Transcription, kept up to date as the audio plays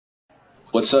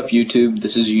What's up, YouTube?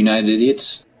 This is United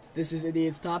Idiots. This is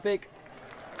Idiot's Topic.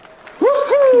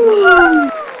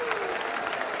 Woohoo!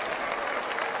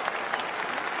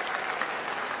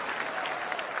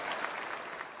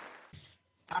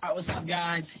 Alright, what's up,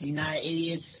 guys? United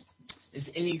Idiots. This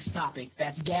is Idiot's Topic.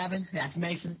 That's Gavin. That's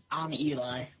Mason. I'm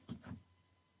Eli.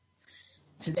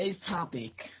 Today's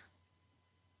topic: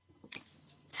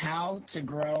 how to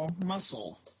grow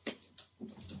muscle.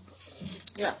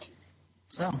 Yeah.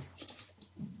 So,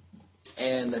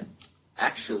 And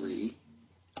actually,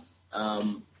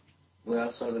 we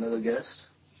also have another guest.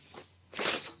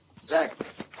 Zach.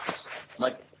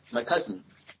 My cousin.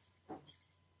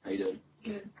 How you doing?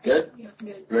 Good. Good? Yeah,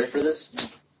 good. You ready for this?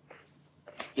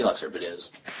 He likes our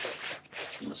videos.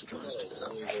 He must have joined us today,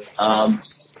 though.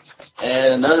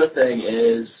 And another thing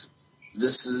is,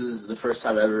 this is the first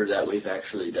time ever that we've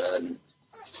actually done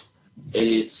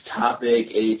Idiot's Topic,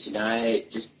 Idiots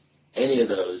Unite, just any of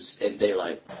those in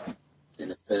daylight.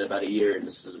 And it's been about a year, and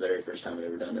this is the very first time we've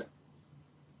ever done it.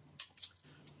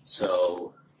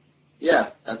 So, yeah,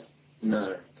 that's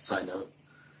another side note.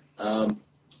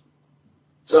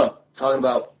 So, talking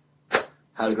about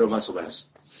how to grow muscle mass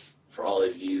for all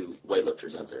of you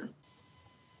weightlifters out there.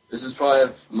 This is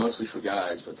probably mostly for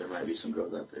guys, but there might be some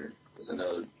girls out there. Because I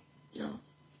know, you know,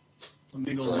 some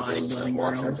big old some girls that bodybuilding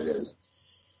watch our girls. videos.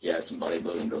 Yeah, some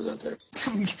bodybuilding girls out there.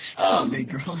 Some big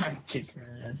girl, I'd kick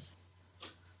her ass.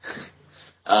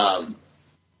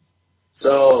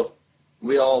 So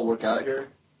we all work out here,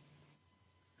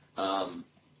 and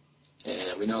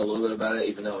we know a little bit about it,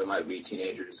 even though we might be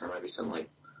teenagers. There might be some like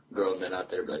grown men out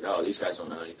there be like, "Oh, these guys don't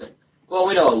know anything." Well,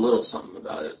 we know a little something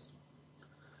about it.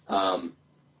 So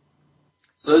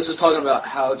this is talking about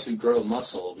how to grow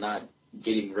muscle, not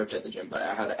getting ripped at the gym, but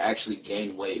how to actually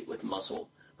gain weight with muscle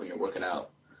when you're working out.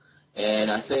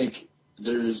 And I think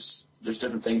there's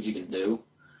different things you can do.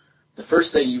 The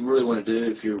first thing you really want to do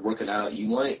if you're working out, you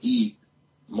want to eat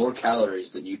more calories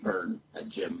than you burn at the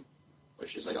gym,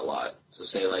 which is like a lot. So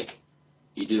say like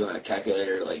you do on a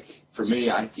calculator, like for me,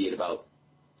 I have to eat about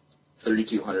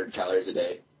 3,200 calories a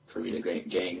day for me to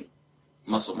gain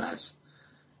muscle mass.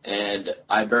 And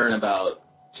I burn about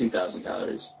 2,000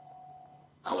 calories.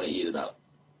 I want to eat about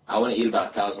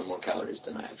 1,000 more calories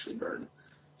than I actually burn.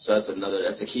 So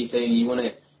that's a key thing. You want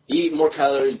to eat more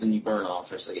calories than you burn off.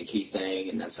 That's like a key thing,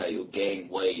 and that's how you'll gain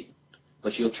weight.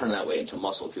 But you'll turn that weight into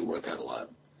muscle if you work out a lot.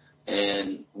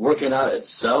 And working out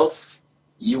itself,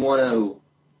 you want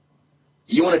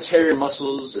to tear your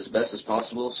muscles as best as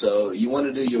possible. So you want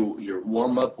to do your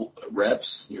warm-up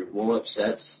reps, your warm-up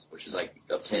sets, which is like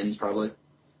of 10s probably,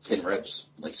 10 reps.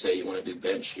 Like say you want to do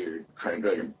bench, you're trying to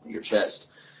grow your chest.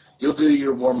 You'll do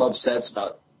your warm-up sets,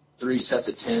 about 3 sets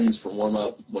of 10s for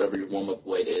warm-up, whatever your warm-up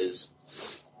weight is.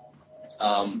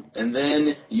 And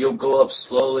then you'll go up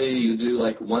slowly. You do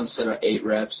like 1 set of 8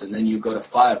 reps, and then you go to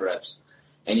 5 reps.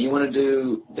 And you want to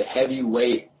do the heavy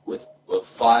weight with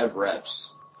 5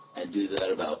 reps, and do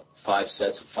that about 5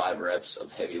 sets of 5 reps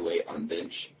of heavy weight on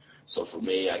bench. So for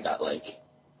me, I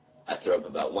throw up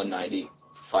about 190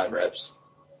 for 5 reps,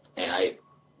 and I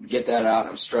get that out.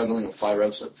 I'm struggling with 5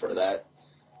 reps for that,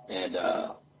 and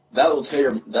that will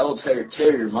tear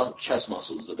your chest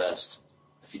muscles the best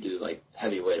if you do like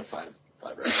heavy weight of 5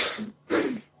 reps.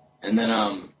 And then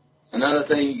another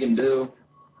thing you can do,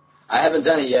 I haven't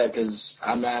done it yet because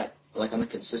I'm not like on a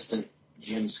consistent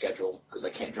gym schedule because I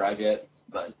can't drive yet,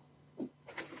 but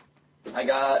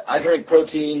I drink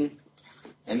protein,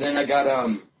 and then I got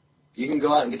you can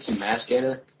go out and get some mass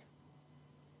gainer.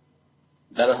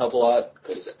 That'll help a lot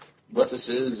because what this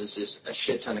is just a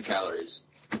shit ton of calories.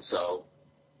 So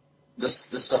this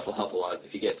stuff will help a lot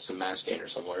if you get some mass gainer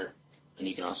somewhere, and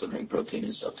you can also drink protein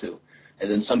and stuff too. And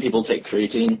then some people take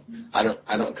creatine. I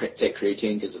don't take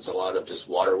creatine because it's a lot of just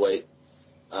water weight,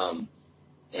 and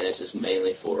it's just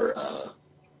mainly for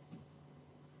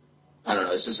I don't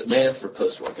know. It's just mainly for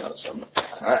post workout. So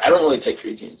I don't really take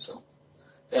creatine. So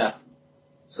yeah.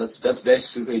 So that's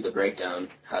basically the breakdown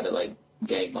how to like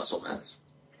gain muscle mass.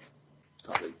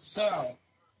 Topic. So,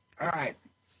 alright.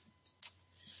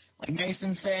 Like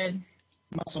Mason said,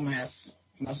 muscle mass.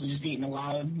 Muscle just eating a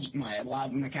lot of my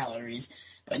calories,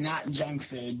 but not junk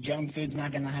food. Junk food's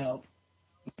not gonna help.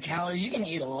 Calories, you can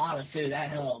eat a lot of food, that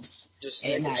helps. Just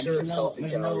And making sure it's healthy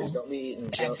there's calories. Don't be eating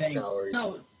bad junk thing. calories.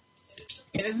 No,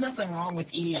 there's nothing wrong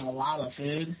with eating a lot of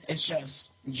food. It's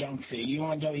just junk food. You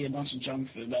want to go eat a bunch of junk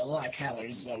food, but a lot of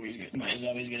calories is always good. Is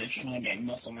always good if you want to gain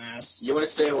muscle mass. You want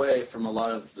to stay away from a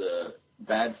lot of the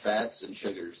bad fats and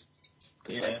sugars.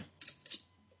 Yeah.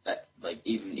 That like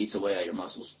even eats away at your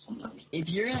muscles sometimes. If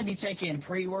you're gonna be taking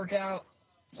pre-workout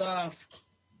stuff,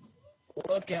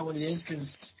 look at what it is,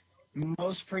 because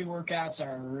Most pre-workouts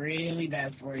are really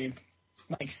bad for you.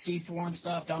 Like C4 and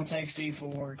stuff, don't take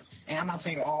C4. And I'm not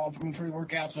saying all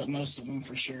pre-workouts, but most of them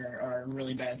for sure are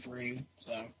really bad for you.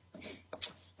 So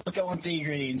look at what the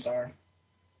ingredients are.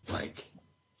 Like,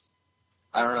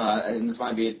 I don't know, and this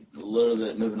might be a little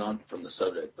bit moving on from the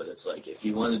subject, but it's like if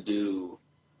you're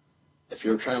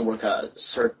trying to work out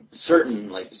certain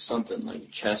like something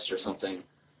like chest or something,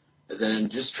 then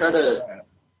just try to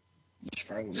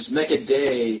just make a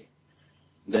day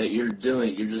that you're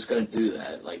just gonna do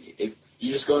that. Like if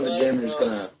you just go in the gym, you're just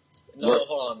gonna. No,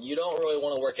 hold on. You don't really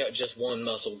want to work out just one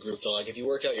muscle group. So, like, if you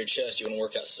work out your chest, you want to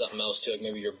work out something else too, like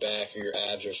maybe your back or your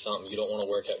abs or something. You don't want to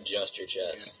work out just your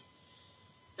chest.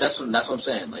 That's what I'm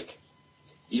saying. Like,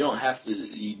 you don't have to.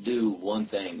 You do one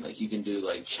thing. Like, you can do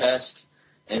like chest,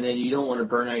 and then you don't want to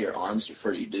burn out your arms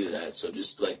before you do that. So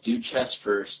just like do chest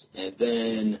first, and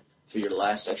then for your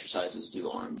last exercises,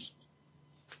 do arms.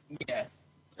 Yeah.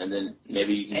 And then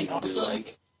maybe you can And even also, do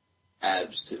like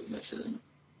abs too, mix it in.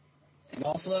 And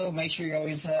also, make sure you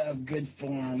always have good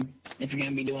form if you're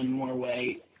going to be doing more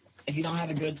weight. If you don't have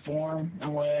a good form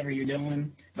on whatever you're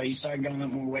doing, but you start going up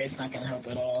more weight, it's not going to help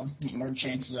at all. More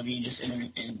chances of you just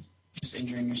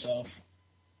injuring yourself.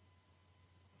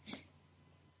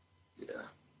 Yeah.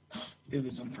 It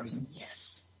was in prison.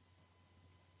 Yes.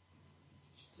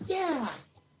 Yeah. I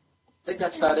think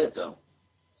that's about it, though.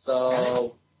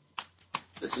 So,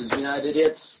 this is United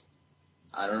Idiots.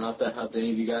 I don't know if that helped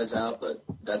any of you guys out, but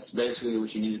that's basically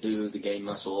what you need to do to gain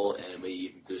muscle, and we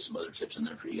even threw some other tips in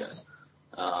there for you guys.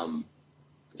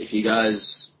 If you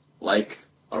guys like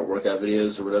our workout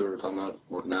videos or whatever we're talking about,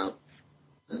 working out,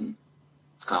 then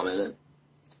comment it.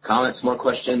 Comment some more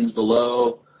questions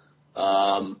below.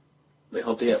 We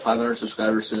hope to get 500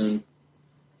 subscribers soon,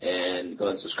 and go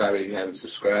ahead and subscribe if you haven't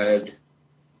subscribed,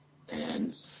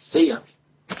 and see ya.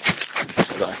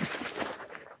 Bye.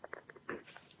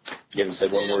 You haven't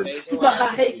said one word.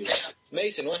 Bye.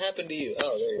 Mason, what happened to you?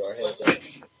 Oh, there you are. Hey, what's up?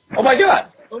 Oh my God!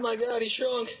 Oh my God, he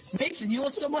shrunk. Mason, you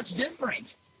look so much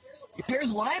different. Your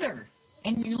hair's lighter,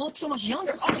 and you look so much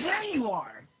younger. Oh, there you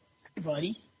are. Hey,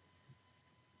 buddy.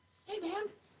 Hey, man.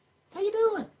 How you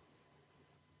doing?